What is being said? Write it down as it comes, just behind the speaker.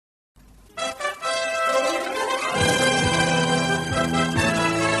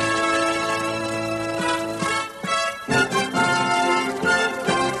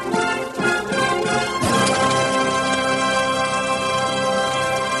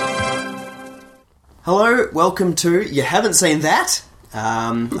Hello, welcome to You Haven't Seen That,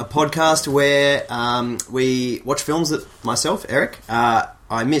 a podcast where we watch films that myself, Eric,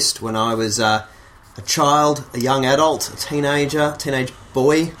 I missed when I was a child, a young adult, a teenage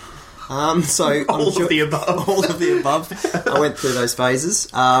boy. So all of the above. All of the above. I went through those phases.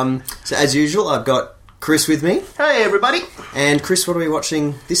 So as usual, I've got Chris with me. Hey, everybody. And Chris, what are we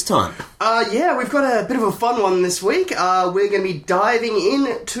watching this time? We've got a bit of a fun one this week. We're going to be diving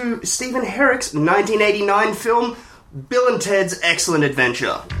into Stephen Herek's 1989 film, Bill and Ted's Excellent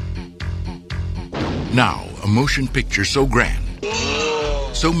Adventure. Now, a motion picture so grand,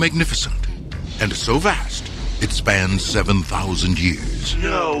 so magnificent, and so vast, it spans 7,000 years.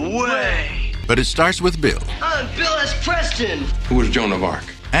 No way! But it starts with Bill. I'm Bill S. Preston! Who was Joan of Arc?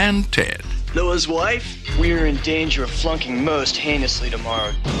 And Ted. Noah's wife? We're in danger of flunking most heinously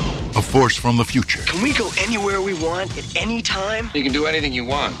tomorrow. A force from the future. Can we go anywhere we want at any time? You can do anything you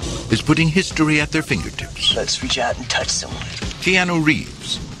want. Is putting history at their fingertips. Let's reach out and touch someone. Keanu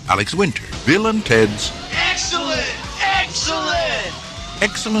Reeves, Alex Winter, Bill and Ted's Excellent! Excellent!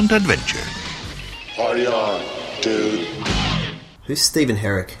 Excellent Adventure. Party on, dude. Who's Stephen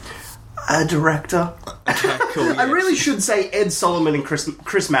Herek? A director. Okay, cool. Yeah. I really should say Ed Solomon and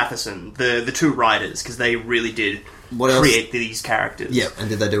Chris Matheson, the two writers, because they really did create these characters. Yeah, and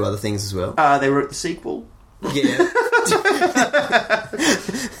did they do other things as well? They wrote the sequel. Yeah.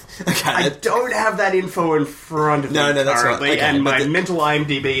 Okay. I don't have that info in front of me No, that's currently, right. Okay, and my mental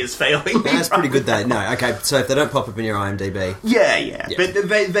IMDb is failing me. That's pretty good though. No, okay, so if they don't pop up in your IMDb... Yeah. But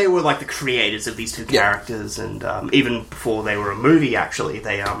they were like the creators of these two characters, and even before they were a movie, actually,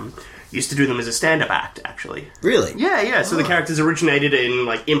 they used to do them as a stand-up act, actually. Really? Yeah. So the characters originated in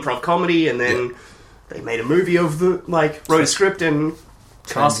like improv comedy, and then they made a movie of wrote a script and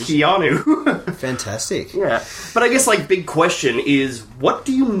cast Keanu. Fantastic. Yeah. But I guess big question is, what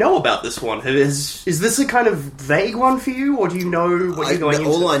do you know about this one? Is this a kind of vague one for you, or do you know what you're going into?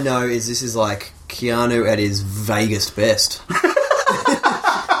 All I know is this is like Keanu at his vaguest best.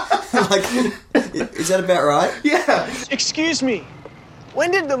 Is that about right? Yeah. Excuse me.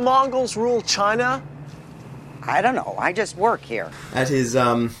 When did the Mongols rule China? I don't know. I just work here. At his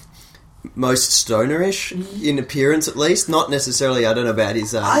most stonerish, in appearance at least. Not necessarily, I don't know about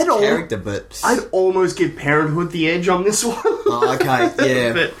his character, but... I'd almost give Parenthood the edge on this one. Oh, okay,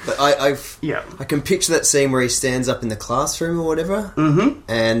 yeah. but I can picture that scene where he stands up in the classroom or whatever,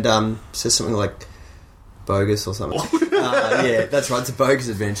 and says something like... bogus or something. Yeah, that's right, it's a bogus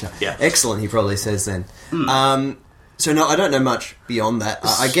adventure. Yeah. Excellent, he probably says then. So no, I don't know much beyond that.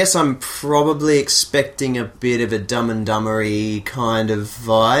 I guess I'm probably expecting a bit of a Dumb and Dumbery kind of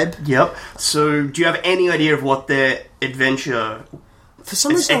vibe. Yep. So do you have any idea of what their adventure... For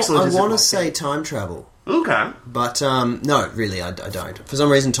some reason, I want to say time travel. Okay. But, no, really, I don't. For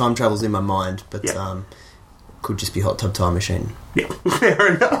some reason, time travel's in my mind, but could just be Hot Tub Time Machine. Yeah,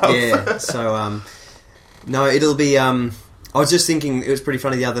 fair enough. Yeah, so, no, it'll be... I was just thinking, it was pretty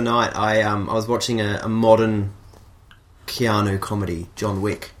funny the other night. I was watching a modern Keanu comedy, John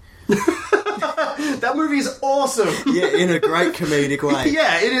Wick. That movie is awesome. Yeah, in a great comedic way.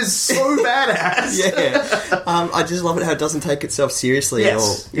 Yeah, it is so badass. Yeah. I just love it how it doesn't take itself seriously at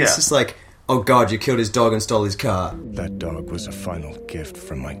all. It's just like, oh God, you killed his dog and stole his car. That dog was a final gift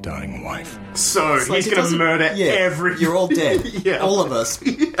from my dying wife. So, he's going to murder every... You're all dead. Yeah. All of us.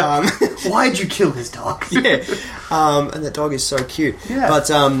 Yeah. Why'd you kill his dog? Yeah. And that dog is so cute. Yeah. But,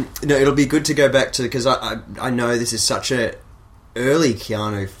 it'll be good to go back to... Because I know this is such a early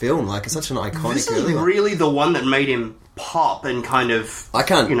Keanu film. It's such an iconic early one. This is really the one that made him pop and kind of... I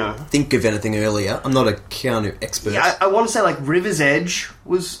can't think of anything earlier. I'm not a Keanu expert. Yeah, I want to say River's Edge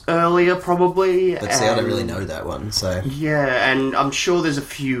was earlier probably. But see, I don't really know that one, so... Yeah, and I'm sure there's a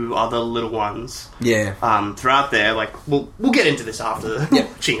few other little ones. Yeah. Throughout there, we'll get into this after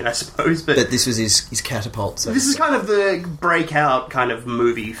watching it, I suppose. But this was his catapult, so... This is kind of the breakout kind of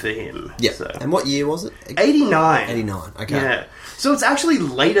movie for him. Yeah. So. And what year was it? 89. 89, okay. Yeah. So it's actually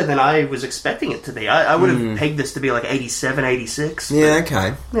later than I was expecting it to be. I would have pegged this to be 87, 86. Yeah,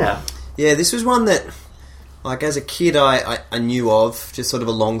 okay. Yeah. Yeah, this was one that, as a kid, I knew of, just sort of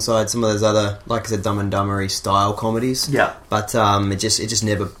alongside some of those other, like I said, Dumb and Dumbery style comedies. Yeah. But it just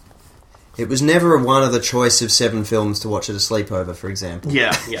never... It was never one of the choice of 7 films to watch at a sleepover, for example.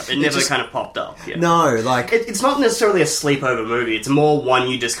 Yeah. It never kind of popped up. Yeah. No, It's not necessarily a sleepover movie. It's more one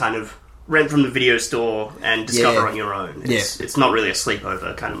you just kind of rent from the video store and discover on your own. It's not really a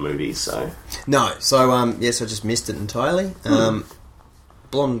sleepover kind of movie, so... No, so, yes, I just missed it entirely.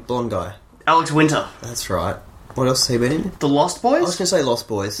 Blonde guy. Alex Winter. That's right. What else has he been in? The Lost Boys? I was going to say Lost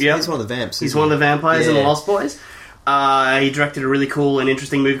Boys. Yeah. He's one of the vamps. He's one of the vampires in The Lost Boys. He directed a really cool and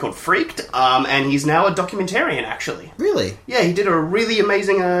interesting movie called Freaked, and he's now a documentarian, actually. Really? Yeah, he did a really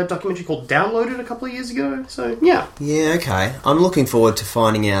amazing documentary called Downloaded a couple of years ago, so yeah. Yeah, okay. I'm looking forward to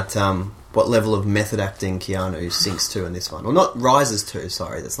finding out what level of method acting Keanu sinks to in this one. Well, not rises to,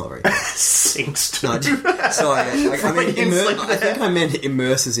 sorry, that's not very good. Sinks to. No, sorry, I think I meant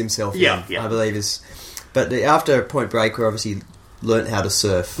immerses himself in, I believe is... But after Point Break, we obviously learnt how to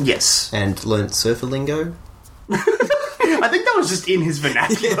surf. Yes. And learnt surfer lingo. I think that was just in his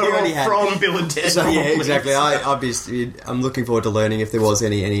vernacular from Bill and Ted. So, yeah, exactly. I'm looking forward to learning if there was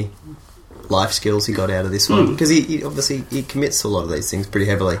any life skills he got out of this one, because he obviously commits to a lot of these things pretty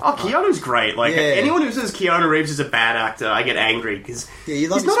heavily. Oh, Keanu's great. Like anyone who says Keanu Reeves is a bad actor, I get angry because he's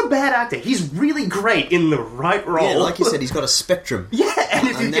not a bad actor. He's really great in the right role. Yeah, like you said, he's got a spectrum. Yeah, and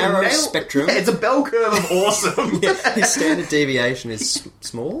if a narrow spectrum. Yeah, it's a bell curve of awesome. His standard deviation is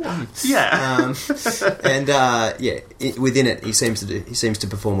small. Yeah, within it, he seems to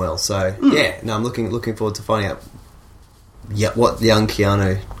perform well. So I'm looking forward to finding out. Yeah, what young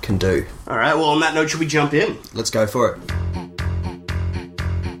Keanu can do. Alright, well, on that note, should we jump in? Let's go for it.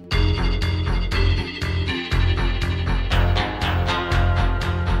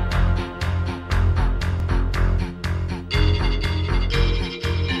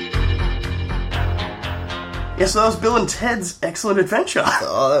 Yeah, so that was Bill and Ted's Excellent Adventure.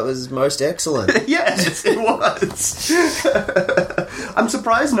 Oh, that was most excellent. Yes, it was. I'm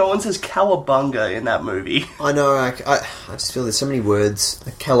surprised no one says cowabunga in that movie. I know, I just feel there's so many words,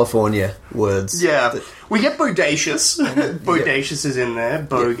 California words. Yeah, we get bodacious. Bodacious is in there.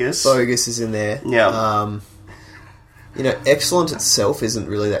 Bogus. Yeah, bogus is in there. Yeah. Excellent itself isn't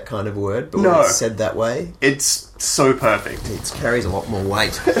really that kind of word, but when it's said that way... It's so perfect. It carries a lot more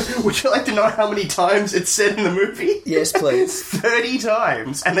weight. Would you like to know how many times it's said in the movie? Yes, please. 30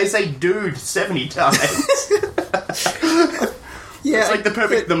 times. And they say dude 70 times. Yeah, it's like the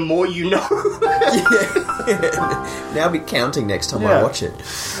perfect the more you know. Yeah. Now I'll be counting next time I watch it.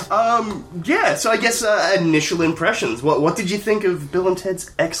 So I guess initial impressions. What did you think of Bill and Ted's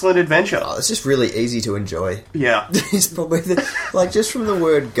Excellent Adventure? Oh, it's just really easy to enjoy. Yeah. It's probably just from the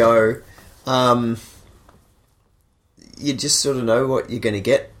word go, you just sort of know what you're going to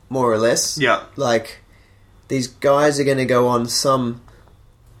get, more or less. Yeah. Like, these guys are going to go on some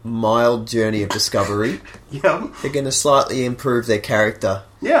mild journey of discovery. Yeah. They're going to slightly improve their character.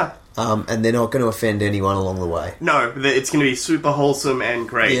 Yeah. And they're not going to offend anyone along the way. No, it's going to be super wholesome and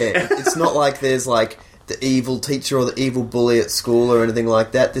great. Yeah, it's not like there's like the evil teacher or the evil bully at school or anything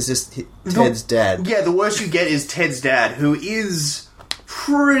like that. There's just Ted's dad. Yeah, the worst you get is Ted's dad, who is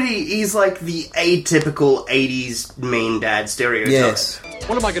he's like the atypical 80s mean dad stereotype. Yes.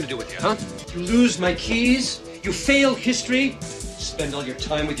 What am I going to do with you, huh? You lose my keys? You fail history? Spend all your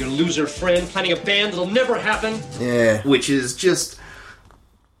time with your loser friend planning a band that'll never happen? Yeah. Which is just...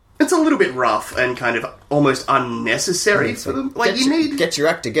 It's a little bit rough and kind of almost unnecessary for them. Like, get your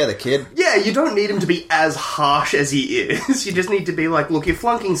act together, kid. Yeah, you don't need him to be as harsh as he is. You just need to be like, look, you're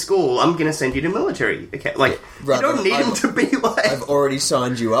flunking school, I'm going to send you to military. Okay? Like, you don't need him to be like... I've already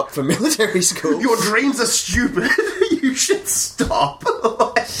signed you up for military school. Your dreams are stupid. You should stop.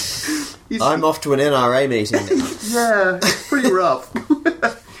 I'm off to an NRA meeting now. Yeah, it's pretty rough.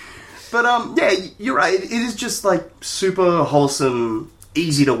 But, yeah, you're right. It is just, like, super wholesome...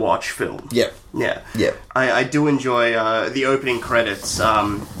 easy to watch film. Yep. Yeah. Yep. I do enjoy the opening credits.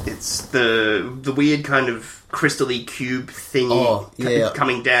 It's the weird kind of crystal-y cube thingy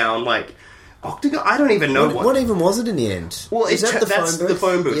coming down, like octagon. I don't even know what even was it in the end. Well, that's the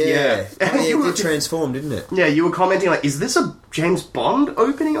phone booth. Yeah. It transformed, didn't it? Yeah, you were commenting like, is this a James Bond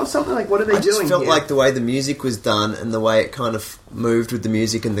opening or something? Like, what are they doing? I just felt like the way the music was done and the way it kind of moved with the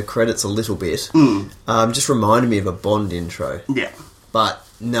music and the credits a little bit, just reminded me of a Bond intro. Yeah. But,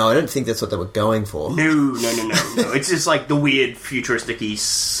 no, I don't think that's what they were going for. No. It's just like the weird futuristic-y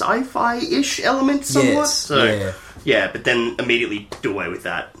sci-fi-ish element somewhat. Yes, so, yeah, but then immediately do away with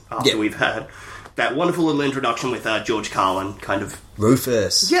that after we've had that wonderful little introduction with George Carlin, kind of...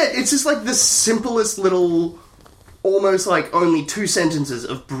 Rufus. Yeah, it's just like the simplest little... almost like only 2 sentences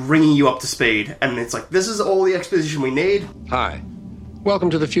of bringing you up to speed. And it's like, this is all the exposition we need. Hi.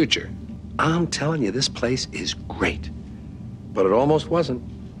 Welcome to the future. I'm telling you, this place is great. But it almost wasn't.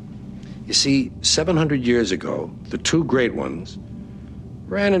 You see, 700 years ago, the 2 great ones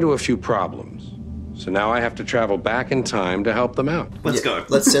ran into a few problems. So now I have to travel back in time to help them out. Let's go.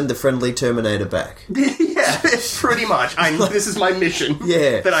 Let's send the friendly Terminator back. Yeah, pretty much. This is my mission.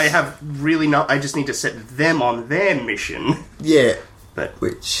 Yeah. That I have really not... I just need to set them on their mission. Yeah. But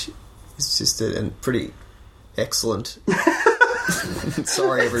which is just a pretty excellent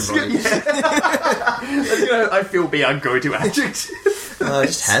Sorry, everybody. I feel be our go-to adjective. It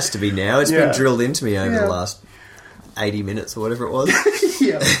just has to be now. It's been drilled into me over the last 80 minutes or whatever it was.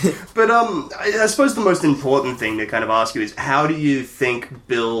 Yeah. But I suppose the most important thing to kind of ask you is, how do you think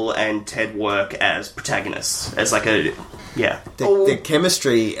Bill and Ted work as protagonists? As like a... Yeah. The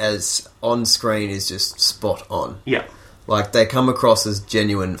chemistry as on screen is just spot on. Yeah. Like, they come across as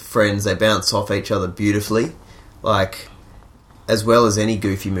genuine friends. They bounce off each other beautifully. Like, as well as any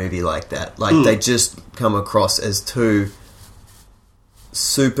Goofy movie like that. Like, they just come across as two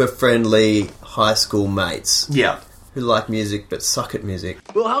super friendly high school mates. Yeah. Who like music but suck at music.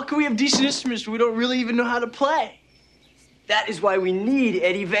 Well, how can we have decent instruments when we don't really even know how to play? That is why we need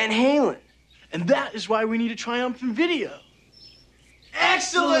Eddie Van Halen. And that is why we need a triumphant video.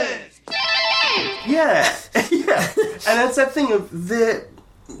 Excellent! Yeah. Yeah. And that's that thing of they're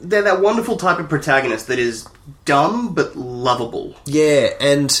that wonderful type of protagonist that is dumb but lovable. Yeah,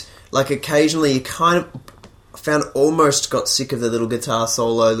 and like occasionally you kind of found almost got sick of the little guitar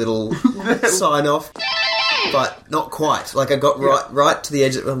solo, little sign off. But not quite. Like, I got right to the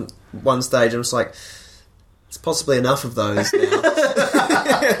edge of one stage, and I was like, it's possibly enough of those now.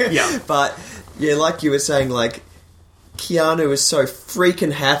 Yeah. But, yeah, like you were saying, like, Keanu is so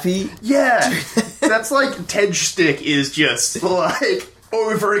freaking happy. Yeah. That's like, Ted's shtick is just, like,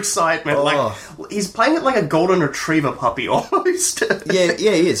 overexcitement. Oh. Like, he's playing it like a golden retriever puppy, almost. Yeah,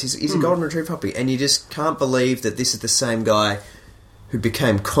 he is. He's a golden retriever puppy, and you just can't believe that this is the same guy who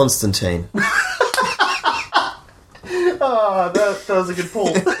became Constantine. Oh, that was a good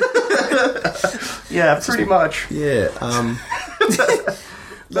pull. Yeah, pretty much. Yeah.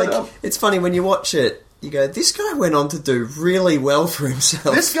 It's funny when you watch it, you go, this guy went on to do really well for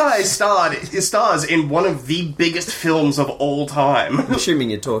himself. This guy stars in one of the biggest films of all time. I'm assuming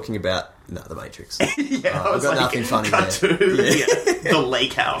you're talking about... No, The Matrix. Yeah, I've got nothing funny there. Yeah. The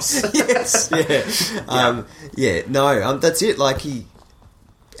Lake House. Yes, yeah. That's it. Like,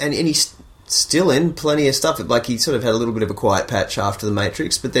 and he's still in plenty of stuff. Like, he sort of had a little bit of a quiet patch after The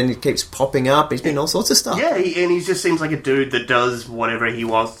Matrix, but then it keeps popping up. He's been in all sorts of stuff. Yeah, and he just seems like a dude that does whatever he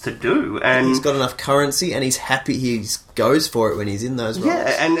wants to do. And he's got enough currency, and he's happy. He goes for it when he's in those roles.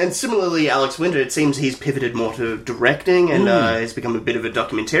 Yeah, and similarly, Alex Winter, it seems he's pivoted more to directing, and has become a bit of a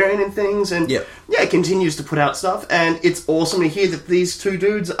documentarian and things, and continues to put out stuff, and it's awesome to hear that these two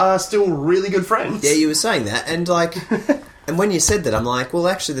dudes are still really good friends. Yeah, you were saying that, and like... And when you said that, I'm like, well,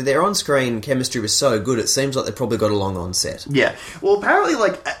 actually, their on-screen chemistry was so good, it seems like they probably got along on set. Yeah. Well, apparently,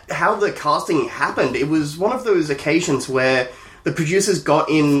 like, how the casting happened, it was one of those occasions where the producers got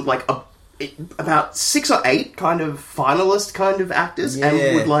in, like, about 6 or 8 kind of finalist kind of actors,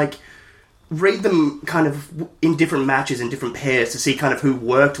 and would, like, read them kind of in different matches, in different pairs, to see kind of who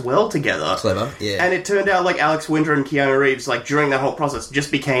worked well together. Clever, yeah. And it turned out, like, Alex Winter and Keanu Reeves, like, during that whole process,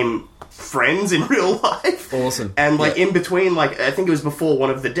 just became friends in real life. Awesome. And, like, in between, like, I think it was before one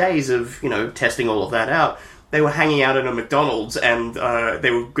of the days of, testing all of that out, they were hanging out at a McDonald's, and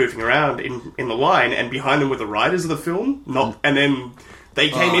they were goofing around in the line, and behind them were the writers of the film, and then they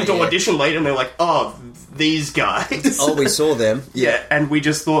came into audition later, and they're like, oh, these guys. Oh, we saw them. Yeah, and we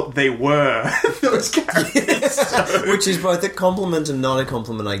just thought they were those characters. So. Which is both a compliment and not a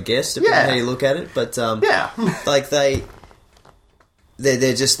compliment, I guess, depending on how you look at it. But, like,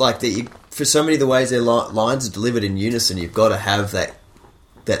 they're just like... for so many of the ways their lines are delivered in unison, you've got to have that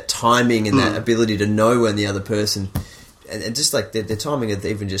timing and that ability to know when the other person... And just like their timing of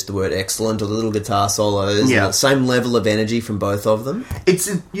even just the word excellent or the little guitar solos, and the same level of energy from both of them.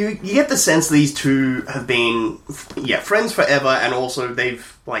 It's you get the sense these two have been friends forever, and also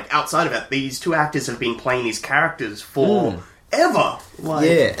they've, like, outside of it, these two actors have been playing these characters for ever. Like,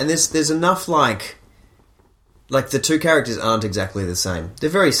 yeah, and there's enough like the two characters aren't exactly the same. They're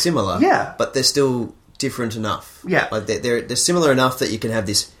very similar, but they're still different enough. Yeah, like they're similar enough that you can have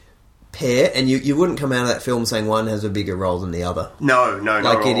this pair, and you wouldn't come out of that film saying one has a bigger role than the other. No,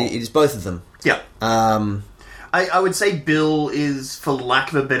 like it is both of them. Yeah. I would say Bill is, for lack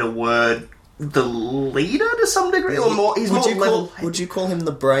of a better word, the leader to some degree, or more. He's more level. Would you call him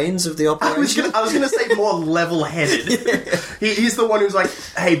the brains of the operation? I was going to say more level-headed. He's the one who's like,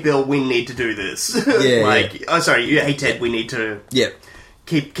 "Hey, Bill, we need to do this." Hey, Ted, we need to. Yeah.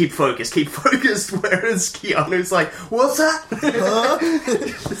 Keep focused. Whereas Keanu's like, what's that?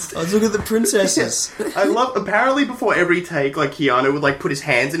 Let's look at the princesses. I love. Apparently, before every take, like, Keanu would, like, put his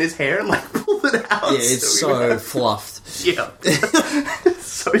hands in his hair and, like, pull it out. Yeah, it's so fluffed. Yeah, it's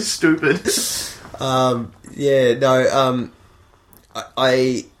so stupid. I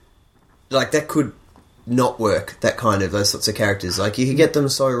like that could not work. That kind of those sorts of characters, like you could get them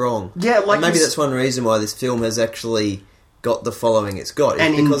so wrong. Yeah, like and maybe that's one reason why this film has actually got the following it's got. It's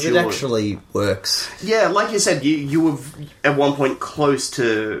And because enjoyed. it actually works. Yeah, like you said, you were at one point close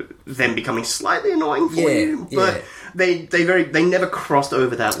to them becoming slightly annoying for you, but they never crossed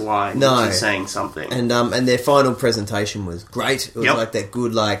over that line. No. Which is saying something. And their final presentation was great. It was like that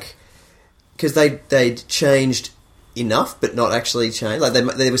good, like, because they'd changed enough, but not actually changed. Like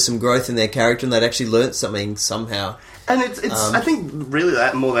there was some growth in their character, and they'd actually learnt something somehow. And it's I think really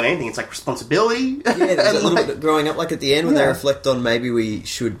that more than anything, it's like responsibility. Yeah, there's a little bit of growing up. Like at the end when they reflect on maybe we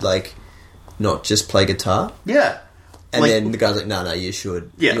should like not just play guitar. Yeah. And like, then the guy's like, no, you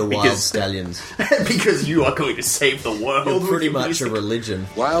should. Yeah, You're wild stallions. Because you are going to save the world. You're pretty much a religion.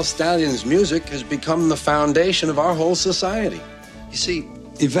 Wild Stallions music has become the foundation of our whole society. You see,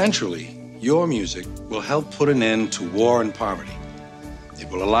 eventually, your music will help put an end to war and poverty. It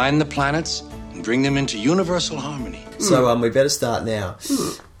will align the planets and bring them into universal harmony. So we better start now.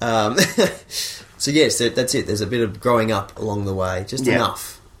 So yes, that's it. There's a bit of growing up along the way, just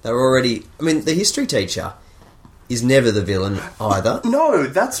enough. They were already... I mean, the history teacher is never the villain either. No,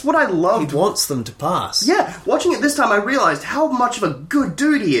 that's what I loved. He wants them to pass. Yeah, watching it this time I realised how much of a good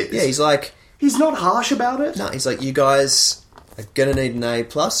dude he is. Yeah, he's like... He's not harsh about it. No, he's like, you guys are going to need an A+,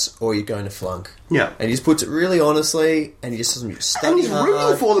 or you're going to flunk. Yeah. And he just puts it really honestly, and he just doesn't study And he's hard.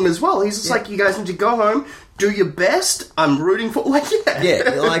 rooting for them as well. He's just like, you guys need to go home, do your best, I'm rooting for... Like, yeah.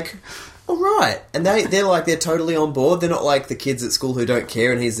 Yeah, you're like... All right, and they're totally on board. They're not like the kids at school who don't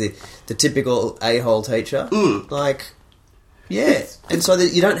care, and he's the typical a-hole teacher. Like, yeah, and so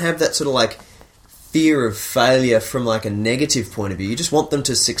that you don't have that sort of like fear of failure from like a negative point of view. You just want them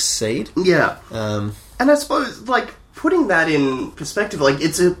to succeed. Yeah, and I suppose like putting that in perspective, like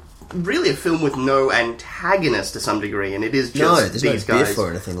it's really a film with no antagonist to some degree, and it is just there's these no guys. biff or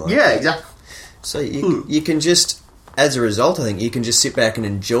anything like that. Yeah, exactly. So you can just. As a result, I think you can just sit back and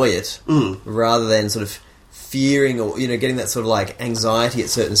enjoy it rather than sort of fearing or, getting that sort of like anxiety at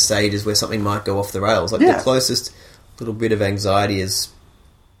certain stages where something might go off the rails. Like the closest little bit of anxiety is,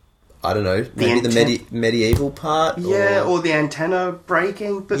 I don't know, maybe the medieval part. Yeah, or the antenna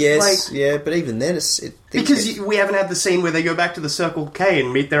breaking. But yes, but even then because we haven't had the scene where they go back to the Circle K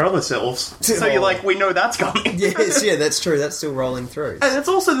and meet their other selves. So you're like, we know that's coming. Yes, yeah, that's true. That's still rolling through. And it's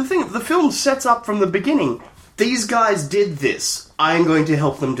also the thing, the film sets up from the beginning... These guys did this. I'm going to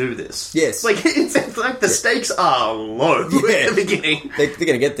help them do this. Yes. Like, it's like the stakes are low at the beginning. They're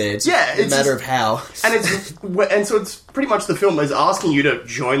going to get there. It's a matter of how. And so it's pretty much the film is asking you to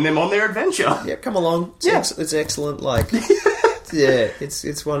join them on their adventure. Yeah, come along. It's excellent. Like,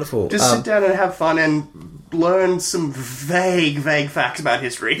 it's wonderful. Just sit down and have fun and learn some vague facts about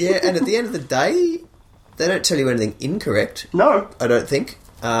history. Yeah, and at the end of the day, they don't tell you anything incorrect. No. I don't think.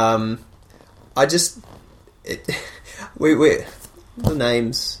 The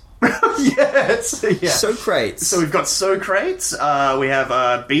names. Yes. Yeah. Socrates. So we've got Socrates. We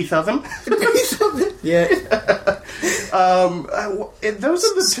have Beethoven. Yeah. Those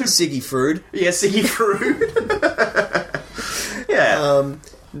are the two. Siggy Frood. Yeah, Siggy Frood. Yeah.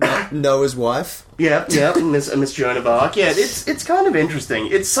 Noah's wife. Yeah, Miss Joan of Arc. Yeah, it's kind of interesting.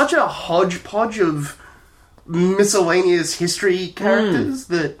 It's such a hodgepodge of miscellaneous history characters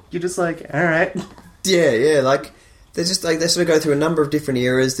that you're just like, all right. Yeah, like they sort of go through a number of different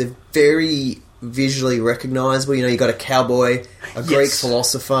eras. They're very visually recognisable. You got a cowboy, a Greek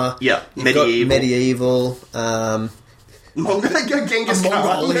philosopher. Yeah, medieval. Genghis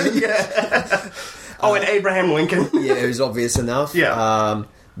Khan. Yeah. And Abraham Lincoln. Yeah, who's obvious enough. Yeah.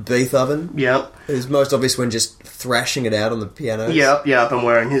 Beethoven. Yep. Who's most obvious when just thrashing it out on the piano. Yep, and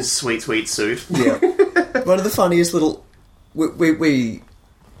wearing his sweet suit. Yeah. One of the funniest little... We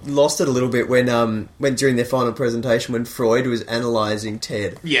lost it a little bit when during their final presentation when Freud was analysing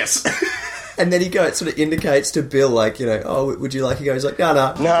Ted. Yes. And then he sort of indicates to Bill, like, would you like... He goes like, no.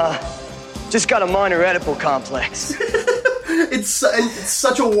 Nah, just got a minor Oedipal complex. It's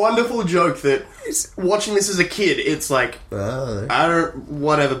such a wonderful joke that watching this as a kid, it's like,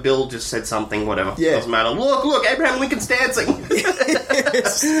 whatever, Bill just said something, whatever. Yeah. Doesn't matter. Look, Abraham Lincoln's dancing.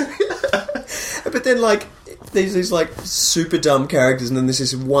 But then, like, these like super dumb characters, and then there's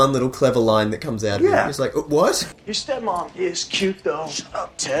this one little clever line that comes out of it. It's like, what? Your stepmom is cute, though. Shut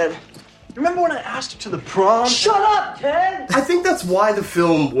up, Ted. Remember when I asked her to the prom? Shut up, Ted! I think that's why the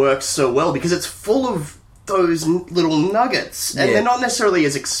film works so well, because it's full of those little nuggets, and they're not necessarily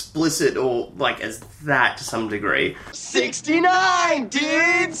as explicit or like as that to some degree. 69,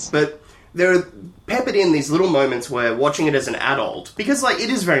 dudes! But they're peppered in these little moments where watching it as an adult, because like it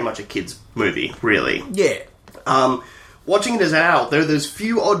is very much a kid's movie, really. Yeah. Watching it as an adult, there are those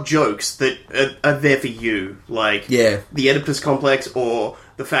few odd jokes that are there for you, like the Oedipus complex or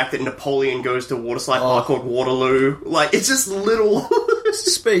the fact that Napoleon goes to a water slide park called Waterloo. Like, it's just little...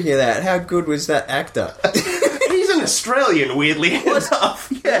 Speaking of that, how good was that actor? He's an Australian, weirdly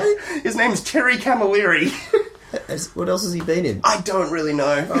enough. Yeah, his name's Terry Camilleri. What else has he been in? I don't really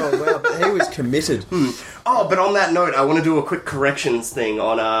know. Oh, wow, but he was committed. Oh, but on that note, I want to do a quick corrections thing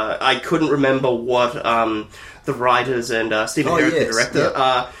on... I couldn't remember what the writers and Stephen Herek, the director...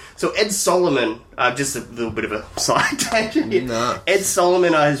 Yeah. So Ed Solomon, just a little bit of a side tangent here. Nah. Ed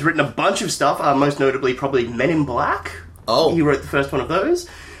Solomon has written a bunch of stuff, most notably probably Men in Black. Oh. He wrote the first one of those.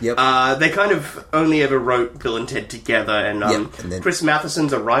 Yep. They kind of only ever wrote Bill and Ted together, and, and then... Chris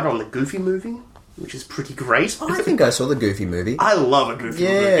Matheson's a writer on the Goofy movie, which is pretty great. Oh, I think I saw the Goofy movie. I love a Goofy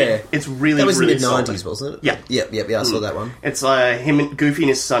movie. It's really, that was really the mid-90s, wasn't it? Yeah. Yep, I saw that one. It's him and Goofy and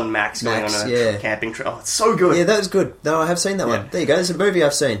his son Max going on a camping trip. Oh, it's so good. Yeah, that was good. No, I have seen that one. There you go, it's a movie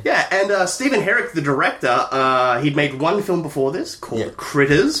I've seen. Yeah, and Stephen Herek, the director, he'd made one film before this called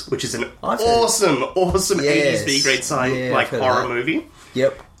Critters, which is an awesome 80s B-grade horror movie.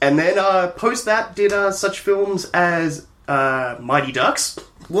 Yep. And then post that did such films as Mighty Ducks.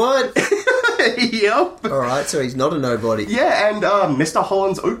 What? Yep. Alright, so he's not a nobody. Yeah, and Mr.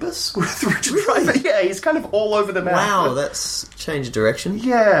 Holland's Opus with Richard Dreyfuss. Yeah, he's kind of all over the map. Wow, that's changed direction.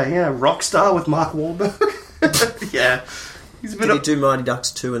 Yeah, Rockstar with Mark Wahlberg. Yeah. Did he do Mighty Ducks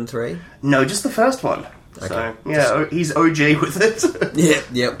 2 and 3? No, just the first one. Okay. So, yeah, he's OG with it.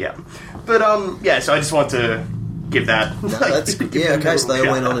 Yep. Yeah. But, so I just want to give that... No, that's good. Yeah, okay, so they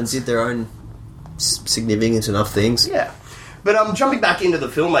all went on and did their own significant enough things. Yeah. But jumping back into the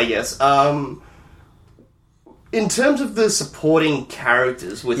film, I guess, in terms of the supporting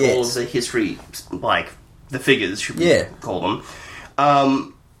characters with all of the history, like, the figures, should we call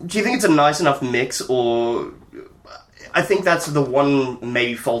them, do you think it's a nice enough mix, or... I think that's the one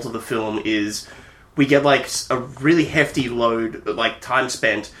maybe fault of the film is we get, like, a really hefty load, like, time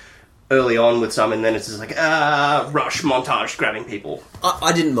spent early on with some, and then it's just like, rush, montage, grabbing people.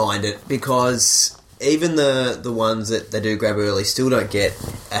 I didn't mind it, because... Even the ones that they do grab early still don't get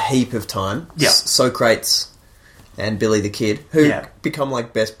a heap of time. Yeah. Socrates and Billy the Kid, who become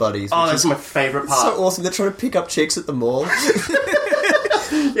like best buddies. Oh, that's my favourite part. So awesome. They're trying to pick up chicks at the mall.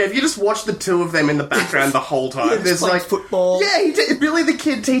 Yeah, if you just watch the two of them in the background the whole time, there's like football. Yeah, Billy the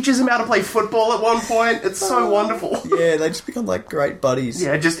Kid teaches him how to play football at one point. It's so wonderful. Yeah, they just become like great buddies.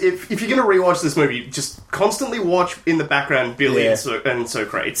 Yeah, just if you're going to rewatch this movie, just constantly watch in the background Billy and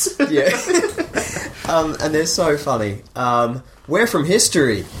Socrates. Yeah. And they're so funny. We're from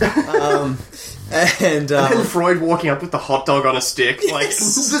history. And then Freud walking up with the hot dog on a stick, like the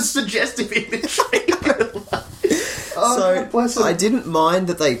suggestive imagery. So I didn't mind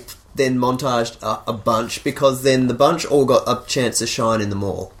that they then montaged a bunch, because then the bunch all got a chance to shine in the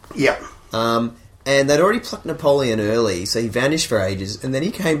mall. Yeah. And they'd already plucked Napoleon early, so he vanished for ages, and then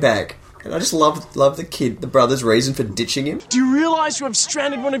he came back. And I just love the brother's reason for ditching him. Do you realize you have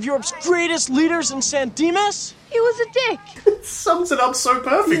stranded one of Europe's greatest leaders in San Dimas? He was a dick. It sums it up so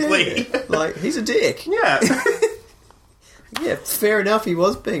perfectly. Yeah. Like, he's a dick. Yeah. Yeah, fair enough, he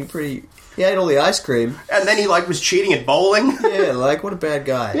was being pretty... He ate all the ice cream. And then he, was cheating at bowling. Yeah, what a bad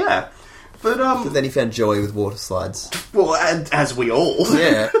guy. Yeah. But then he found joy with water slides. Well, as we all.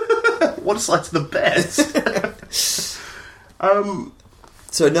 Yeah. Water slides are the best.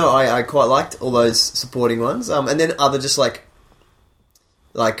 So, no, I quite liked all those supporting ones. And then other just like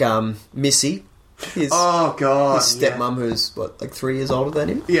Missy. His stepmom, who's, 3 years older than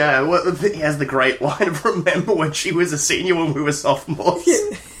him? Yeah, well, he has the great line of remember when she was a senior when we were sophomores.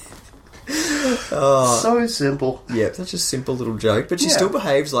 Yeah. So simple. Yeah, such a simple little joke. But she still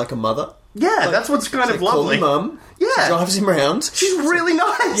behaves like a mother. Yeah, that's what's kind of lovely. Call Mum. Yeah. She drives him around. She's really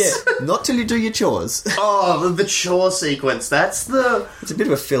nice. Yeah, not till you do your chores. Oh, the chore sequence. It's a bit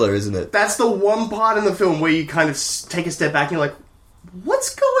of a filler, isn't it? That's the one part in the film where you kind of take a step back and you're like,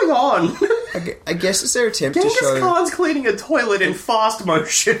 what's going on? I guess it's their attempt to show... Genghis Khan's cleaning a toilet in fast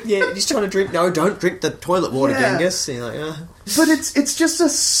motion. Yeah, he's trying to drink... No, don't drink the toilet water, Genghis. And you're like, But it's just a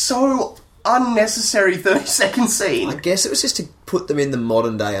so unnecessary 30-second scene. I guess it was just to put them in the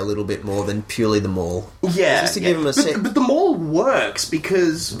modern day a little bit more than purely the mall. Yeah. Just to give them a But the mall works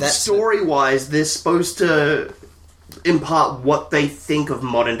because story-wise they're supposed to impart what they think of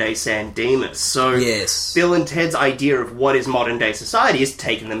modern-day San Dimas. So Bill and Ted's idea of what is modern-day society is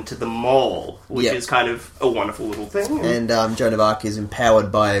taking them to the mall, which is kind of a wonderful little thing. And Joan of Arc is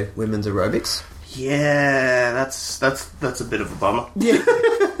empowered by women's aerobics. Yeah, that's a bit of a bummer. Yeah.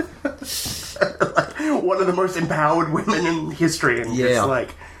 One of the most empowered women in history, and it's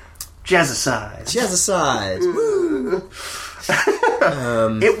like jazzercise. Woo!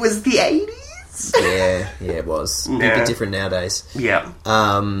 It was the 80s. nuts. Yeah, it was. It'd be different nowadays. Yeah.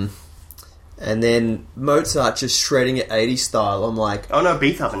 And then Mozart just shredding it 80s style. I'm like... Oh no,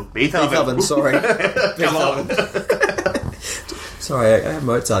 Beethoven, sorry. Come on. Sorry, I have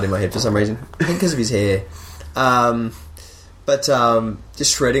Mozart in my head for some reason. I think because of his hair. But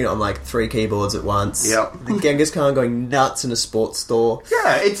just shredding it on like 3 keyboards at once. Yep. The Genghis Khan going nuts in a sports store.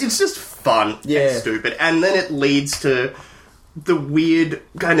 Yeah, it's just fun and stupid. And then it leads to the weird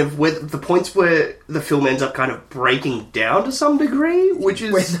kind of the points where the film ends up kind of breaking down to some degree, which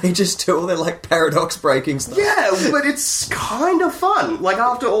is... When they just do all their like paradox breaking stuff. Yeah, but it's kind of fun. Like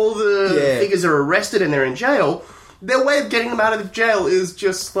after all the figures are arrested and they're in jail, their way of getting them out of the jail is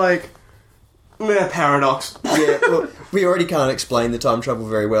just like... paradox. Yeah, well, we already can't explain the time travel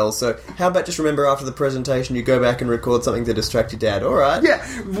very well, so how about just remember after the presentation you go back and record something to distract your dad, alright? Yeah,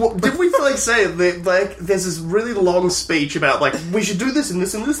 did we say that, like, there's this really long speech about, like, we should do this and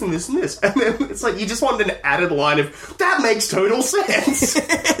this and this and this and this, and then it's like, you just want an added line of, that makes total sense!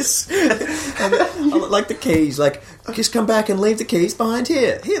 Yes! Like the keys, like, just come back and leave the keys behind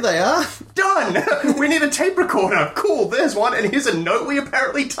here. Here they are. Done! We need a tape recorder. Cool, there's one, and here's a note we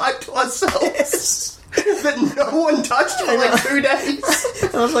apparently typed to ourselves. Yes. That no one touched for like 2 days.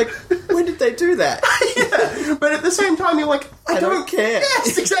 And I was like, when did they do that? Yeah, but at the same time you're like, I don't care.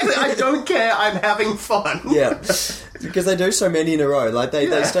 Yes, exactly. I don't care. I'm having fun. Yeah. Because they do so many in a row. Like,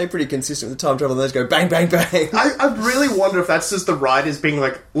 they stay pretty consistent with the time travel, and they just go bang, bang, bang. I really wonder if that's just the writers being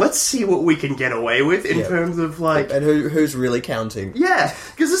like, let's see what we can get away with in terms of, like... And who's really counting. Yeah,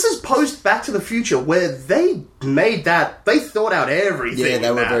 because this is post Back to the Future, where they made that... They thought out everything. Yeah,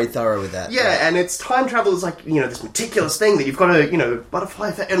 they were very thorough with that. Yeah, and it's time travel is like, this meticulous thing that you've got to, butterfly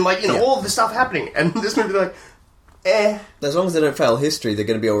effect, and, like, all of this stuff happening. And this movie, they're like... As long as they don't fail history, they're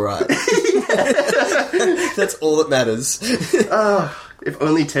going to be alright. That's all that matters. If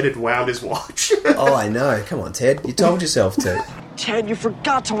only Ted had wound his watch. Oh, I know. Come on, Ted. You told yourself to. Ted, you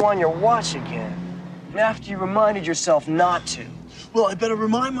forgot to wind your watch again. After you reminded yourself not to. Well, I better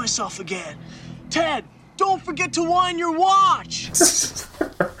remind myself again. Ted, don't forget to wind your watch!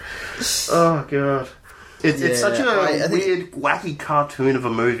 Oh, God. It's such a weird, wacky cartoon of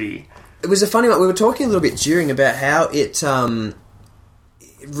a movie. It was a funny one. We were talking a little bit during about how it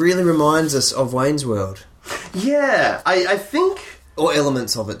really reminds us of Wayne's World. Yeah, I think... Or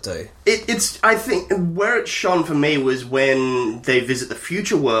elements of it do. I think where it shone for me was when they visit the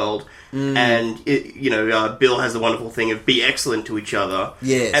future world and, Bill has the wonderful thing of be excellent to each other.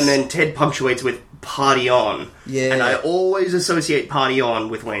 Yes. And then Ted punctuates with party on. Yeah. And I always associate party on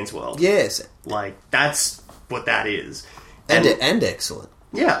with Wayne's World. Yes. Like, that's what that is. And excellent.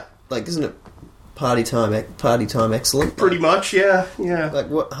 Yeah. Like, isn't it party time excellent? Pretty much, yeah. Like,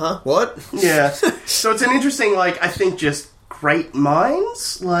 what? Huh? What? Yeah. So it's an interesting, like, I think just great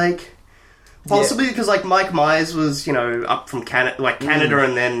minds, like, possibly because, like, Mike Myers was, up from Canada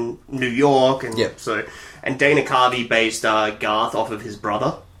and then New York, and and Dana Carvey based Garth off of his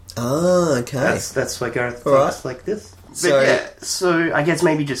brother. Ah, okay. That's why Garth thinks like this. But so I guess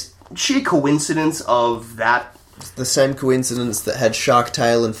maybe just sheer coincidence of that. The same coincidence that had Shark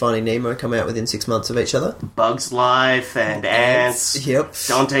Tale and Finding Nemo come out within 6 months of each other. Bugs Life and Ants. Yep.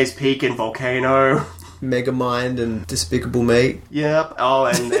 Dante's Peak and Volcano. Megamind and Despicable Me. Yep. Oh,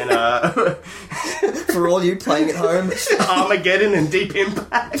 and then, for all you playing at home, Armageddon and Deep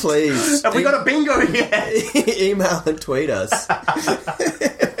Impact. Please. Have we got a bingo yet? Email and tweet us.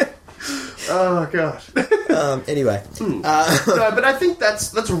 Oh, God. Anyway. No, but I think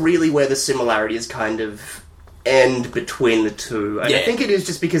that's really where the similarities kind of end between the two. And I think it is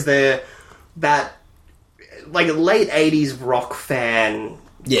just because they're that, like, a late 80s rock fan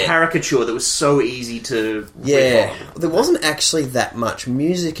caricature that was so easy to rip on. There wasn't actually that much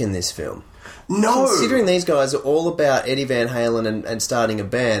music in this film. No. Considering these guys are all about Eddie Van Halen and starting a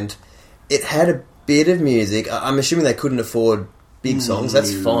band, it had a bit of music. I'm assuming they couldn't afford big songs,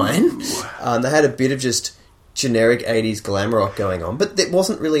 that's fine. They had a bit of just generic 80s glam rock going on, but it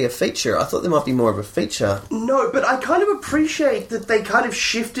wasn't really a feature. I thought there might be more of a feature. No, but I kind of appreciate that they kind of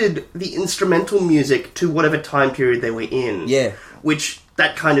shifted the instrumental music to whatever time period they were in. Yeah. Which,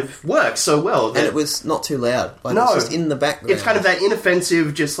 that kind of works so well. And it was not too loud. Like, no. It's just in the background. It's kind of that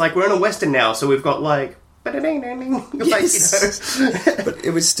inoffensive, just like, we're in a Western now, so we've got, like... Yes. But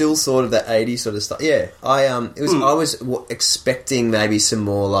it was still sort of that 80s sort of stuff. Yeah. I was expecting maybe some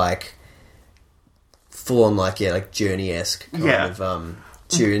more, like, full-on, like Journey-esque kind of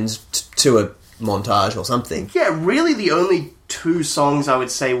tunes to a montage or something. Yeah, really the only two songs I would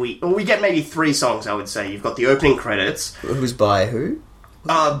say we get maybe 3 songs, I would say. You've got the opening credits. Who's by who?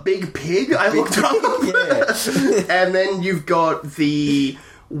 Big Pig, I looked up. Yeah. And then you've got the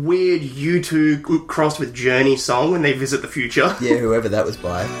weird U2 crossed with Journey song when they visit the future. Yeah, whoever that was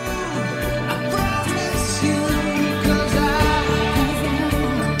by.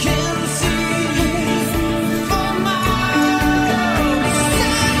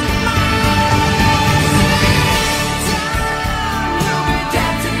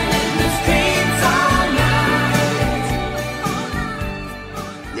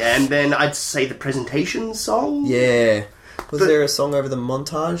 And then I'd say the presentation song. Yeah. Was there a song over the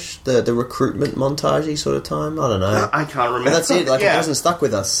montage? The recruitment montage-y sort of time? I don't know. I can't remember. But that's it. Like, it wasn't stuck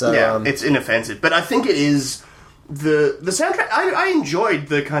with us. So, yeah, it's inoffensive. But I think it is the soundtrack. I enjoyed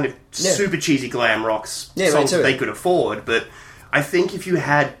the kind of super cheesy glam rock songs that they could afford. But I think if you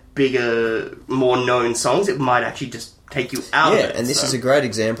had bigger, more known songs, it might actually just take you out of it. Yeah, and this is a great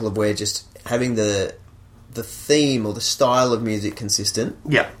example of where just having the theme or the style of music consistent.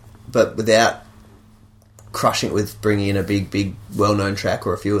 Yeah. But without crushing it with bringing in a big, well-known track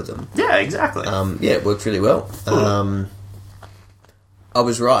or a few of them. Yeah, exactly. Yeah, it worked really well. I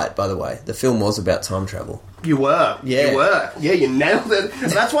was right, by the way. The film was about time travel. You were. Yeah. You were. Yeah, you nailed it.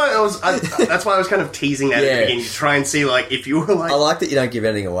 That's why I was kind of teasing that at the beginning to try and see, like, if you were like... I like that you don't give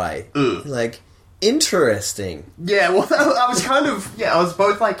anything away. Like, interesting. Yeah, well, I was kind of... Yeah, I was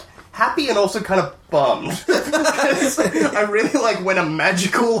both, like, happy and also kind of bummed. Because I really, like, when a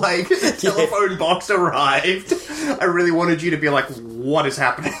magical, like, telephone box arrived, I really wanted you to be like, what is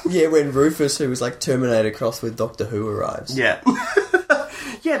happening? Yeah, when Rufus, who was, like, Terminator crossed with Doctor Who, arrives. Yeah.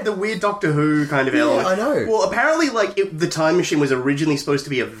 Yeah, the weird Doctor Who kind of element. I know. Well, apparently, like, the time machine was originally supposed to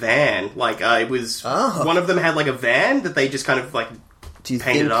be a van. Like, it was... One of them had, like, a van that they just kind of, like,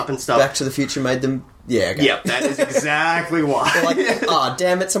 painted up and stuff. Back to the Future made them... Yeah, okay. Yeah, that is exactly why. They're like,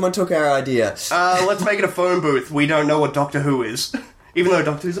 damn it, someone took our idea. Let's make it a phone booth. We don't know what Doctor Who is. Even though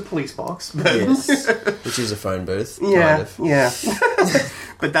Doctor Who's a police box. But... Yes, which is a phone booth. Yeah, kind of. Yeah.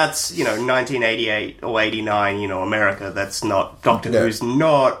 But that's, 1988 or 89, America. That's not... Doctor Who's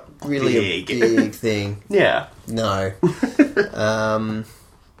not really big. A big thing. Yeah. No.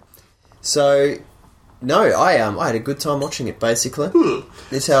 So... No, I had a good time watching it, basically.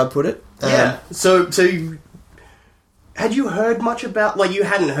 That's how I put it. Yeah. So had you heard much about... Like, you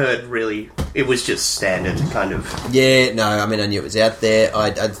hadn't heard, really. It was just standard, kind of... Yeah, no, I mean, I knew it was out there. I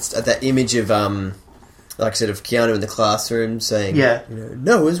that image of, like I said, of Keanu in the classroom saying,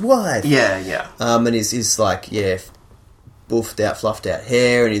 Noah's wife. Yeah, yeah. And his like, buffed out, fluffed out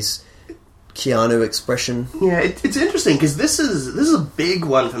hair, and his Keanu expression. Yeah, it's interesting, because this is a big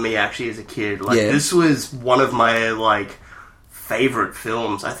one for me, actually, as a kid. Like, this was one of my, like, favourite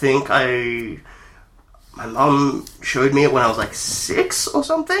films. I think my mum showed me it when I was, like, 6 or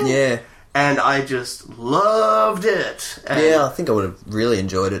something. Yeah. And I just loved it. And yeah, I think I would have really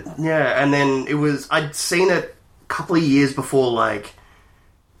enjoyed it. Yeah, and then I'd seen it a couple of years before, like,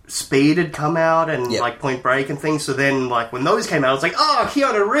 Speed had come out and, like, Point Break and things. So then, like, when those came out, I was like,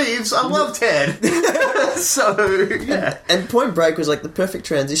 Keanu Reeves, I love Ted. So, yeah. And Point Break was, like, the perfect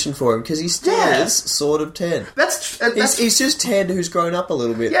transition for him, because he still is sort of Ted. He's just Ted who's grown up a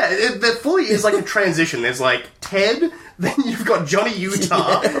little bit. Yeah, that fully is, like, a transition. There's, like, Ted, then you've got Johnny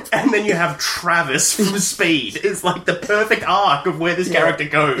Utah, and then you have Travis from Speed. It's, like, the perfect arc of where this character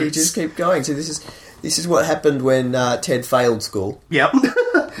goes. You just keep going. So this is what happened when Ted failed school. Yep.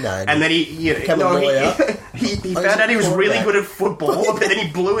 No, and then he became a lawyer. He found out he was really good at football, but then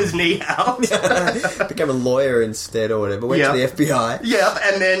he blew his knee out. Became a lawyer instead or whatever. Went to the FBI. Yep,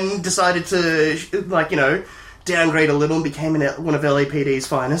 and then decided to, like, downgrade a little and became one of LAPD's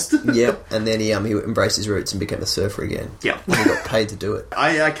finest. Yep, and then he embraced his roots and became a surfer again. Yep. And he got paid to do it.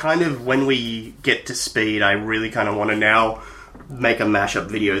 I kind of, when we get to Speed, I really kind of want to now make a mashup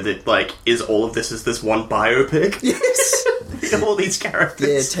video that, like, is all of this is this one biopic. Yes. All these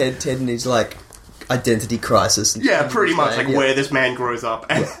characters. Yeah, Ted and his, like, identity crisis. Yeah, pretty much, like, where this man grows up.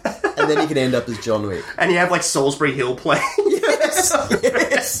 And, and then he can end up as John Wick. And you have, like, Salisbury Hill playing. Yes!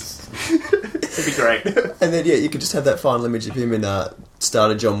 Yes! It'd be great. And then, you could just have that final image of him in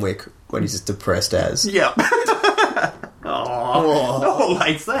Start of John Wick when he's just depressed as. Yep. No one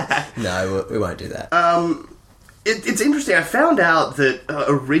likes that. No, we won't do that. It's interesting. I found out that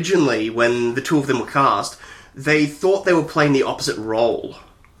originally, when the two of them were cast, they thought they were playing the opposite role.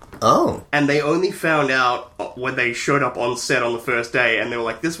 Oh. And they only found out when they showed up on set on the first day, and they were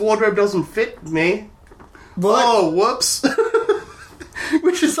like, this wardrobe doesn't fit me. What? Oh, whoops.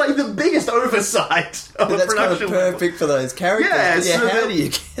 Which is, like, the biggest oversight of a that's production. Kind of perfect for those characters. Yeah, how do you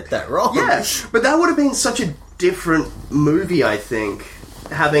get that wrong? Yeah, but that would have been such a different movie, I think.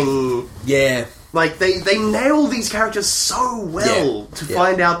 Having... Yeah. Like, they nail these characters so well to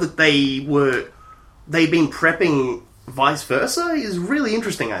find out that they'd been prepping vice versa is really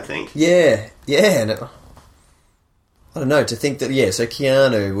interesting, I think. Yeah, and I don't know, to think that, so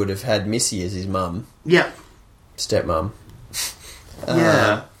Keanu would have had Missy as his mum. Yeah. Stepmom.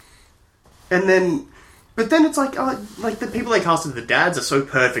 Yeah. And then... But then it's like the people they casted the dads are so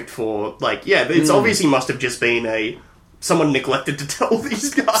perfect for, like, it's obviously must have just been someone neglected to tell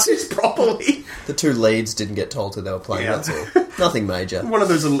these guys properly. The two leads didn't get told who they were playing, that's all. Nothing major. One of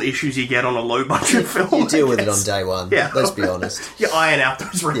those little issues you get on a low-budget film. You deal with it on day one, let's be honest. You iron out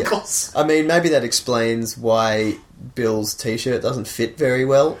those wrinkles. I mean, maybe that explains why Bill's t-shirt doesn't fit very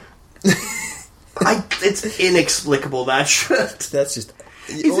well. It's inexplicable, that shirt. That's just...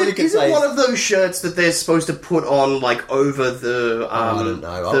 Is it one of those shirts that they're supposed to put on, like, over the, I don't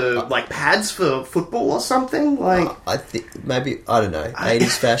know. like, pads for football or something? Like, I think, maybe, I don't know,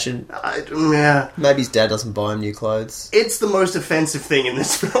 80s fashion? Yeah. Maybe his dad doesn't buy him new clothes. It's the most offensive thing in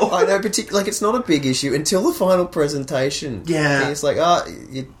this film. I know, particularly, like, it's not a big issue until the final presentation. Yeah. It's like,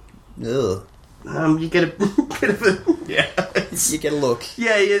 you get a bit of a... Yeah. You get a look.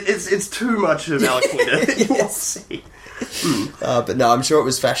 Yeah, it's too much of Alec Winter. You will see. But no, I'm sure it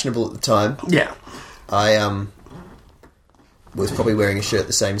was fashionable at the time. Yeah. I was probably wearing a shirt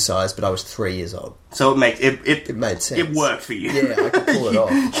the same size, but I was 3 years old. So it made sense. It worked for you. Yeah, I could pull it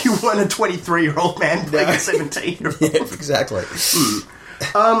off. You weren't a 23-year-old man playing a 17-year-old. Yeah, exactly.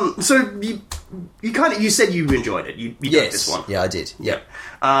 So you said you enjoyed it. You dug this one. Yeah, I did. Yeah.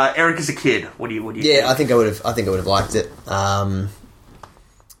 Eric as a kid, what do you think? I think I would have liked it.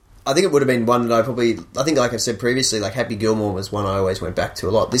 I think it would have been one that I think like I've said previously, like Happy Gilmore was one I always went back to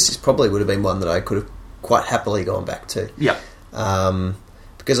a lot. This probably would have been one that I could have quite happily gone back to. Yeah.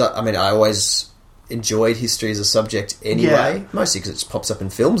 Because I always enjoyed history as a subject anyway, mostly because it just pops up in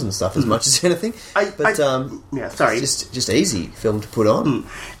films and stuff as much as anything. It's just easy film to put on.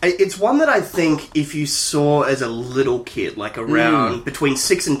 It's one that I think if you saw as a little kid, like around between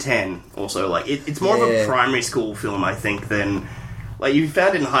 6 and 10, also like it's more of a primary school film, I think, than like you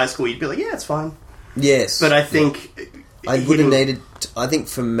found it in high school, you'd be like, yeah, it's fine. Yes, but I think I would have needed. I think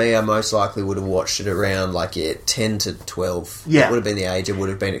for me, I most likely would have watched it around 10 to 12. Yeah, that would have been the age I would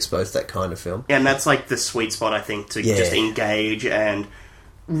have been exposed to that kind of film. And that's like the sweet spot, I think, to just engage and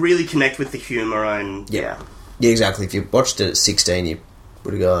really connect with the humour and yeah, exactly. If you watched it at 16, you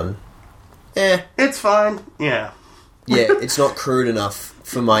would have gone, it's fine. Yeah, it's not crude enough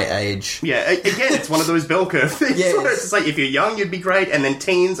for my age. Yeah, again, it's one of those bell curve things. Where it's like if you're young, you'd be great, and then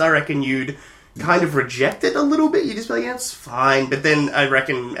teens, I reckon you'd kind of reject it a little bit. You just be like, yeah, it's fine. But then I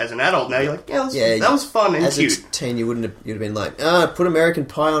reckon as an adult now, you're like, that was fun and cute. As a teen, you'd have been like, put American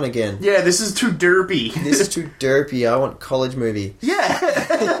Pie on again. Yeah, this is too derpy. This is too derpy. I want college movie. Yeah.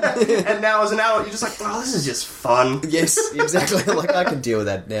 And now as an adult, you're just like, oh, this is just fun. Yes, exactly. Like, I can deal with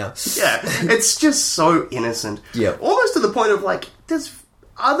that now. Yeah, it's just so innocent. Yeah. Almost to the point of like,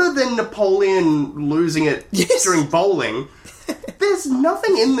 other than Napoleon losing it during bowling, there's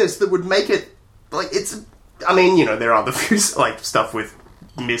nothing in this that would make it like it's. I mean, there are the few like stuff with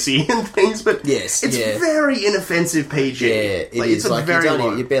Missy and things, but it's very inoffensive PG. Yeah, it is. Like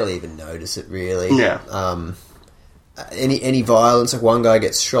you barely even notice it, really. Yeah. Any violence? Like one guy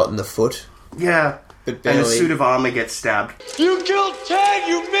gets shot in the foot. Yeah. But barely. And a suit of armor gets stabbed. You killed Ted,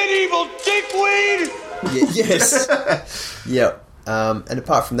 you medieval dickweed! Yes. Yep. And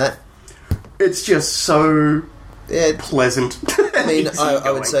apart from that, it's just so pleasant. I mean,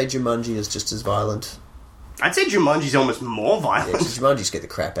 I would say Jumanji is just as violent. I'd say Jumanji's almost more violent. Yeah, Jumanji scared the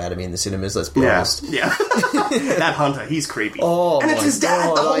crap out of me in the cinemas, let's be honest. Yeah. That hunter, he's creepy. Oh, and it's his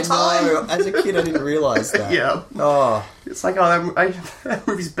dad the whole time. Know. As a kid, I didn't realise that. Yeah. Oh. It's like, that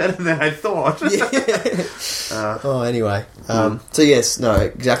movie's better than I thought. Yeah. Anyway. So, yes, no,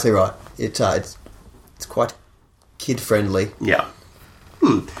 exactly right. It's quite kid-friendly. Yeah.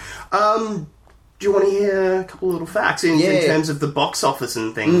 Do you want to hear a couple of little facts in terms of the box office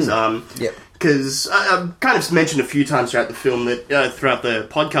and things? Yep. Because I've kind of mentioned a few times throughout the film throughout the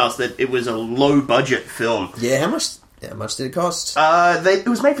podcast that it was a low-budget film. Yeah, how much did it cost? It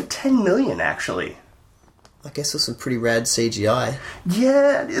was made for $10 million, actually. I guess there's some pretty rad CGI.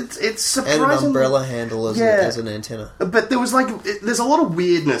 Yeah, it's surprising. And an umbrella handle as an antenna. But there was there's a lot of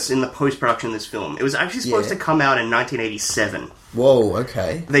weirdness in the post-production of this film. It was actually supposed to come out in 1987. Whoa,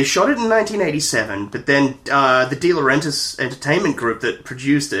 okay. They shot it in 1987, but then the De Laurentiis Entertainment Group that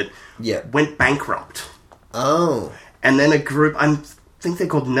produced it went bankrupt. Oh. And then a group, I think they're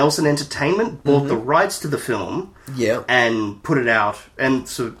called Nelson Entertainment, bought the rights to the film and put it out. And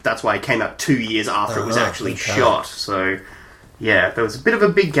so that's why it came out 2 years after it was actually shot. So, yeah, there was a bit of a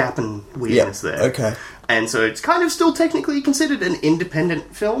big gap in weirdness there. Okay. And so it's kind of still technically considered an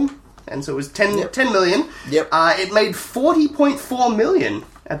independent film. and so it was 10 million. Yep. It made 40.4 million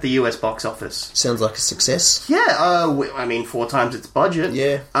at the US box office. Sounds like a success. Yeah, 4 times its budget.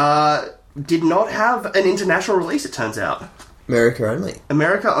 Yeah. Did not have an international release, it turns out. America only.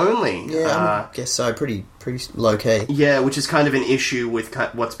 America only. Yeah, I guess so. Pretty low key. Yeah, which is kind of an issue with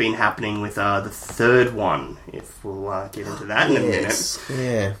what's been happening with the third one, if we'll get into that in a minute.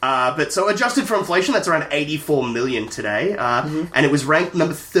 Yeah. But so adjusted for inflation, that's around 84 million today, and it was ranked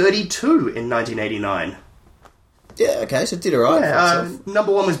number 32 in 1989. Yeah, okay, so it did alright for itself.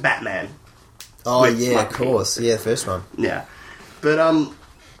 Number 1 was Batman. Oh, yeah, of course. Yeah, the first one. Yeah. But,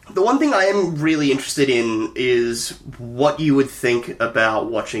 the one thing I am really interested in is what you would think about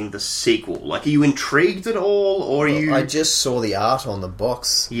watching the sequel. Like, are you intrigued at all, or are you... I just saw the art on the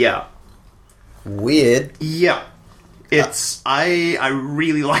box. Yeah. Weird. Yeah. It's... I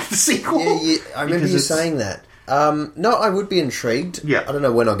really like the sequel. Yeah, I remember you saying that. No, I would be intrigued. Yeah. I don't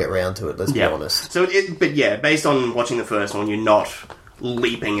know when I'll get round to it, let's be honest. So, but yeah, based on watching the first one, you're not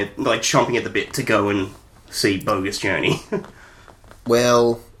chomping at the bit to go and see Bogus Journey.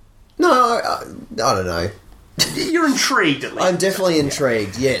 Well... No, I don't know. You're intrigued, at least. I'm definitely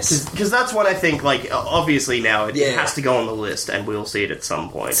intrigued, yes. Because that's what I think, obviously now it has to go on the list, and we'll see it at some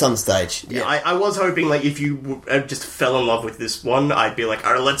point. Some stage, yeah. I was hoping, if you just fell in love with this one, I'd be like,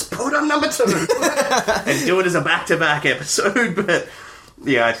 alright, let's put on number 2! And do it as a back-to-back episode, but,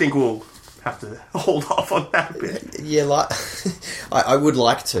 yeah, I think we'll have to hold off on that a bit. Yeah, I would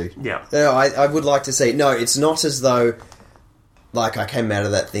like to. Yeah. No, I would like to see... No, it's not as though... I came out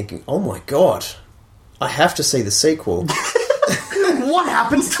of that thinking, oh my god, I have to see the sequel. What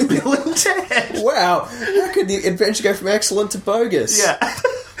happens to Bill and Ted? Wow, how could the adventure go from excellent to bogus? Yeah.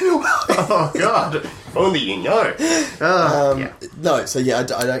 Oh god, if only you know. No, so I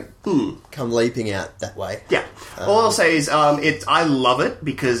don't come leaping out that way. Yeah. All I'll say is, I love it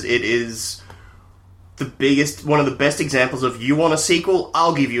because it is one of the best examples of you want a sequel,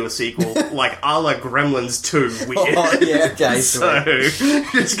 I'll give you a sequel, a la Gremlins 2 weird. Oh, yeah, okay, so,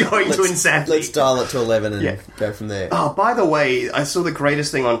 just going to insanity. Let's dial it to 11 and go from there. Oh, by the way, I saw the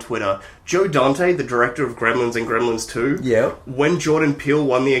greatest thing on Twitter. Joe Dante, the director of Gremlins and Gremlins 2, when Jordan Peele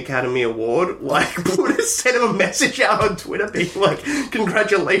won the Academy Award, sent him a message out on Twitter being like,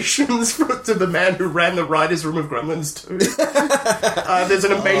 congratulations to the man who ran the writer's room of Gremlins 2. There's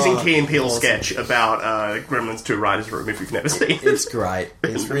an amazing Key and Peele sketch about Gremlins 2 writer's room, if you've never seen it. It's great.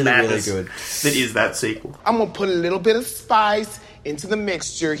 It's really, really good. That is that sequel. I'm going to put a little bit of spice into the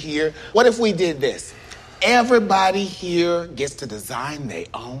mixture here. What if we did this? Everybody here gets to design their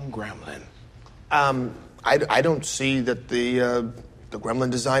own gremlin. I don't see that the gremlin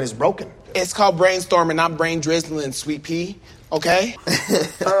design is broken. It's called brainstorming, not brain drizzling, sweet pea. Okay?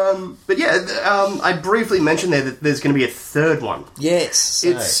 But yeah, I briefly mentioned there that there's going to be a third one. Yes. So.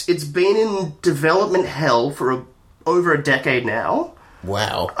 It's been in development hell for over a decade now.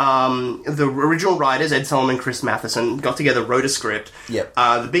 Wow. The original writers, Ed Solomon and Chris Matheson, got together, wrote a script. Yep.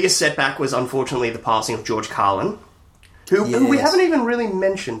 The biggest setback was, unfortunately, the passing of George Carlin, who we haven't even really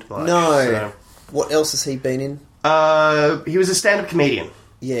mentioned much. No. So. What else has he been in? He was a stand-up comedian.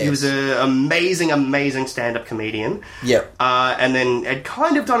 Yes. He was an amazing stand-up comedian. Yep. And then had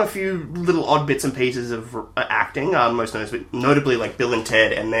kind of done a few little odd bits and pieces of acting, most notably like Bill and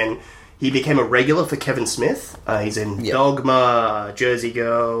Ted, and then he became a regular for Kevin Smith. He's in Dogma, Jersey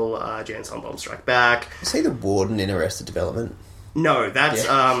Girl, Jay and Silent Bob Strike Back. Is he the warden in Arrested Development? No, that's...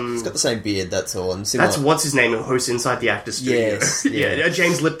 He's got the same beard, that's all. And that's what's his name, who hosts Inside the Actors Studio. Yes. Yeah,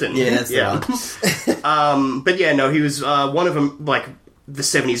 James Lipton. Yeah, that's the one. But yeah, no, he was one of them, the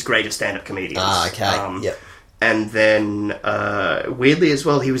 70s greatest stand-up comedians. Ah, okay. Yep. And then, weirdly as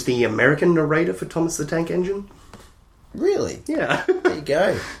well, he was the American narrator for Thomas the Tank Engine. Really? Yeah. There you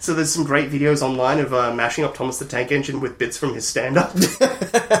go. So there's some great videos online of mashing up Thomas the Tank Engine with bits from his stand-up.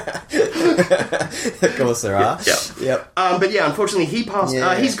 Of course there are. Yeah. Yep. But yeah, unfortunately he passed...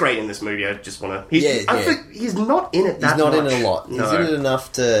 he's great in this movie, I just want to... I think he's not in it that much. He's not in it a lot. No. He's in it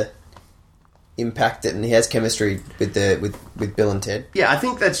enough to impact it, and he has chemistry with Bill and Ted. Yeah, I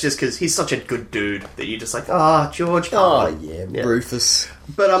think that's just because he's such a good dude that you're just like, George Carlin. Oh, yeah, Rufus.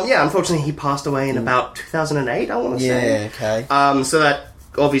 But, unfortunately he passed away in about 2008, I want to say. Yeah, okay. So that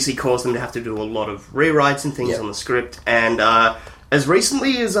obviously caused them to have to do a lot of rewrites and things on the script, and as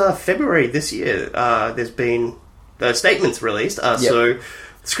recently as February this year, there's been statements released. So,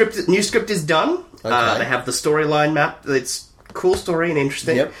 new script is done. Okay. They have the storyline mapped. It's a cool story and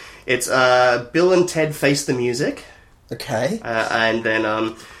interesting. Yep. It's Bill and Ted Face the Music. Okay. And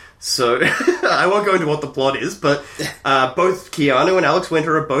then, so, I won't go into what the plot is, but both Keanu and Alex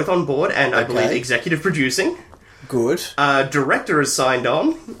Winter are both on board, and I believe executive producing. Good. Director has signed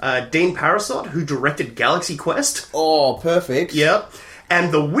on. Dean Parasot, who directed Galaxy Quest. Oh, perfect. Yep.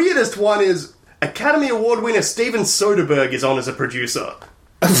 And the weirdest one is Academy Award winner Steven Soderbergh is on as a producer.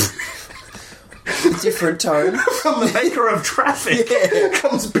 Different tone. From the maker of Traffic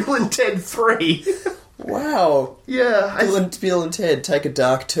comes Bill and Ted 3. Wow. Yeah. Bill and Ted take a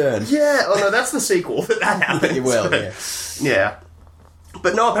dark turn. Yeah. Oh, no, that's the sequel that happens. Well, yeah. Yeah.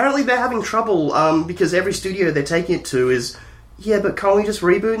 But no, apparently they're having trouble because every studio they're taking it to is, yeah, but can't we just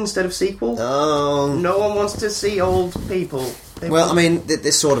reboot instead of sequel? Oh. No one wants to see old people. Well, I mean,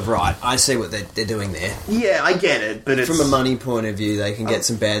 they're sort of right. I see what they're doing there. Yeah, I get it, but it's... From a money point of view, they can get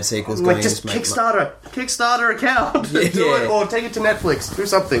some bad sequels going. Like, just Kickstarter account. Do it, or take it to Netflix. Do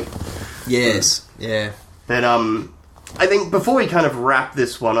something. Yes, yeah. But, I think before we kind of wrap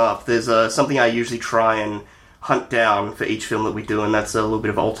this one up, there's something I usually try and hunt down for each film that we do, and that's a little bit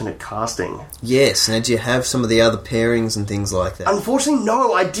of alternate casting. Yes, and do you have some of the other pairings and things like that? Unfortunately,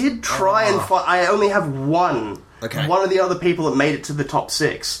 no. I did try and find... I only have one. Okay. One of the other people that made it to the top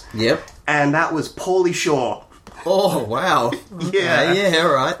 6. Yep. And that was Pauly Shore. Oh, wow. Yeah. Yeah,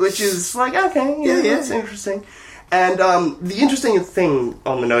 all right. Which is like, okay, yeah, that's interesting. And the interesting thing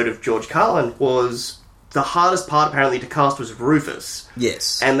on the note of George Carlin was the hardest part, apparently, to cast was Rufus.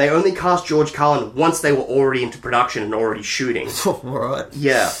 Yes. And they only cast George Carlin once they were already into production and already shooting. All right.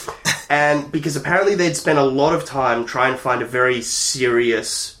 Yeah. And because apparently they'd spent a lot of time trying to find a very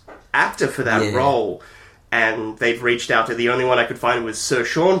serious actor for that role. And they've reached out to... The only one I could find was Sir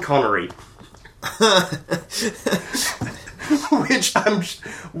Sean Connery. Which I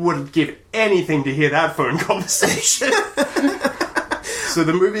would give anything to hear that phone conversation. So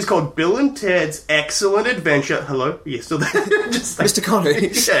the movie's called Bill and Ted's Excellent Adventure. Hello? Are you still there? Just like, Mr.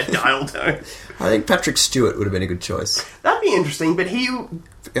 Connery. Yeah, dial tone. I think Patrick Stewart would have been a good choice. That'd be interesting, but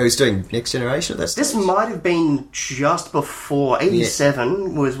he's doing Next Generation at that stage? This might have been just before.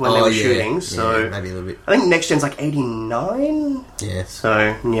 87 was when they were shooting, so... Yeah, maybe a little bit. I think Next Gen's like 89? Yeah.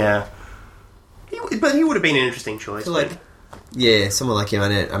 So, yeah. But he would have been an interesting choice. Yeah, someone like him.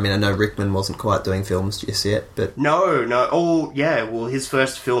 I mean, I know Rickman wasn't quite doing films just yet, but... No. Oh, yeah, well, his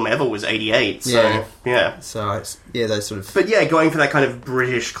first film ever was 88, so, yeah. So, those sort of... But, yeah, going for that kind of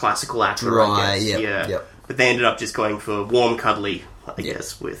British classical actor, I guess. Yep. But they ended up just going for warm, cuddly, I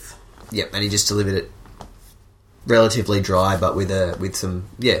guess, with... Yep, and he just delivered it relatively dry, but with a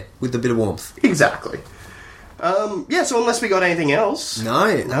bit of warmth. Exactly. So unless we got anything else...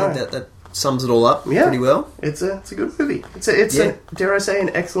 No. That sums it all up pretty well. It's a good movie. It's a, dare I say, an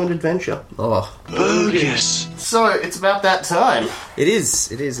excellent adventure. Oh. Bogus. So, it's about that time. It is.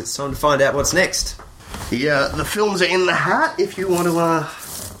 It's time to find out what's next. The films are in the hat if you want to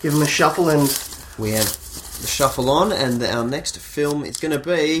give them a shuffle, and... We have the shuffle on, and our next film is going to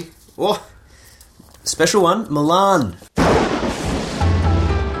be... Oh, special one, Mulan.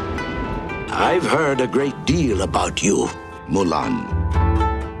 I've heard a great deal about you, Mulan.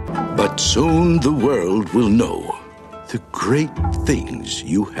 But soon the world will know the great things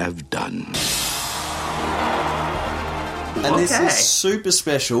you have done. And this is super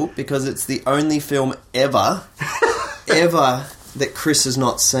special because it's the only film ever that Chris has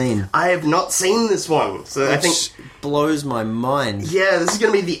not seen. I have not seen this one, so I think... blows my mind. Yeah, this is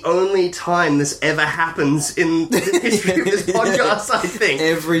going to be the only time this ever happens in the history of this podcast, I think.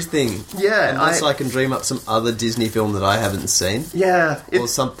 Everything. Yeah. Unless I can dream up some other Disney film that I haven't seen. Yeah. Or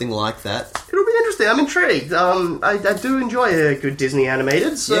something like that. It'll be interesting. I'm intrigued. I do enjoy a good Disney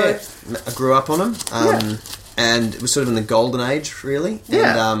animated, so... Yeah, I grew up on them. And it was sort of in the golden age, really.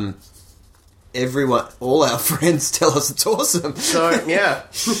 Yeah. And all our friends tell us it's awesome. So, yeah.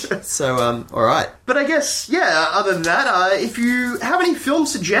 So, alright. But I guess, other than that, if you have any film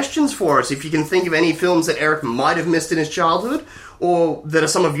suggestions for us, if you can think of any films that Eric might have missed in his childhood, or that are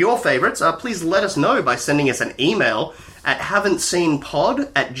some of your favourites, please let us know by sending us an email at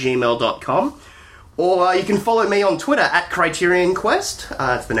haven'tseenpod@gmail.com. Or you can follow me on Twitter at Criterion Quest.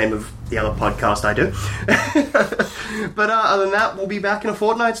 It's the name of the other podcast I do. But other than that, we'll be back in a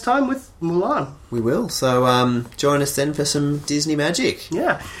fortnight's time with Mulan. We will. So join us then for some Disney magic.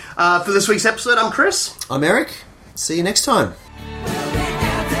 Yeah. For this week's episode, I'm Chris. I'm Eric. See you next time.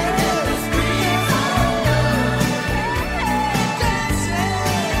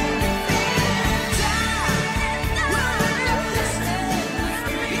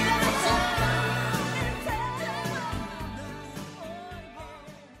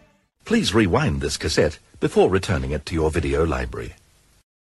 Please rewind this cassette before returning it to your video library.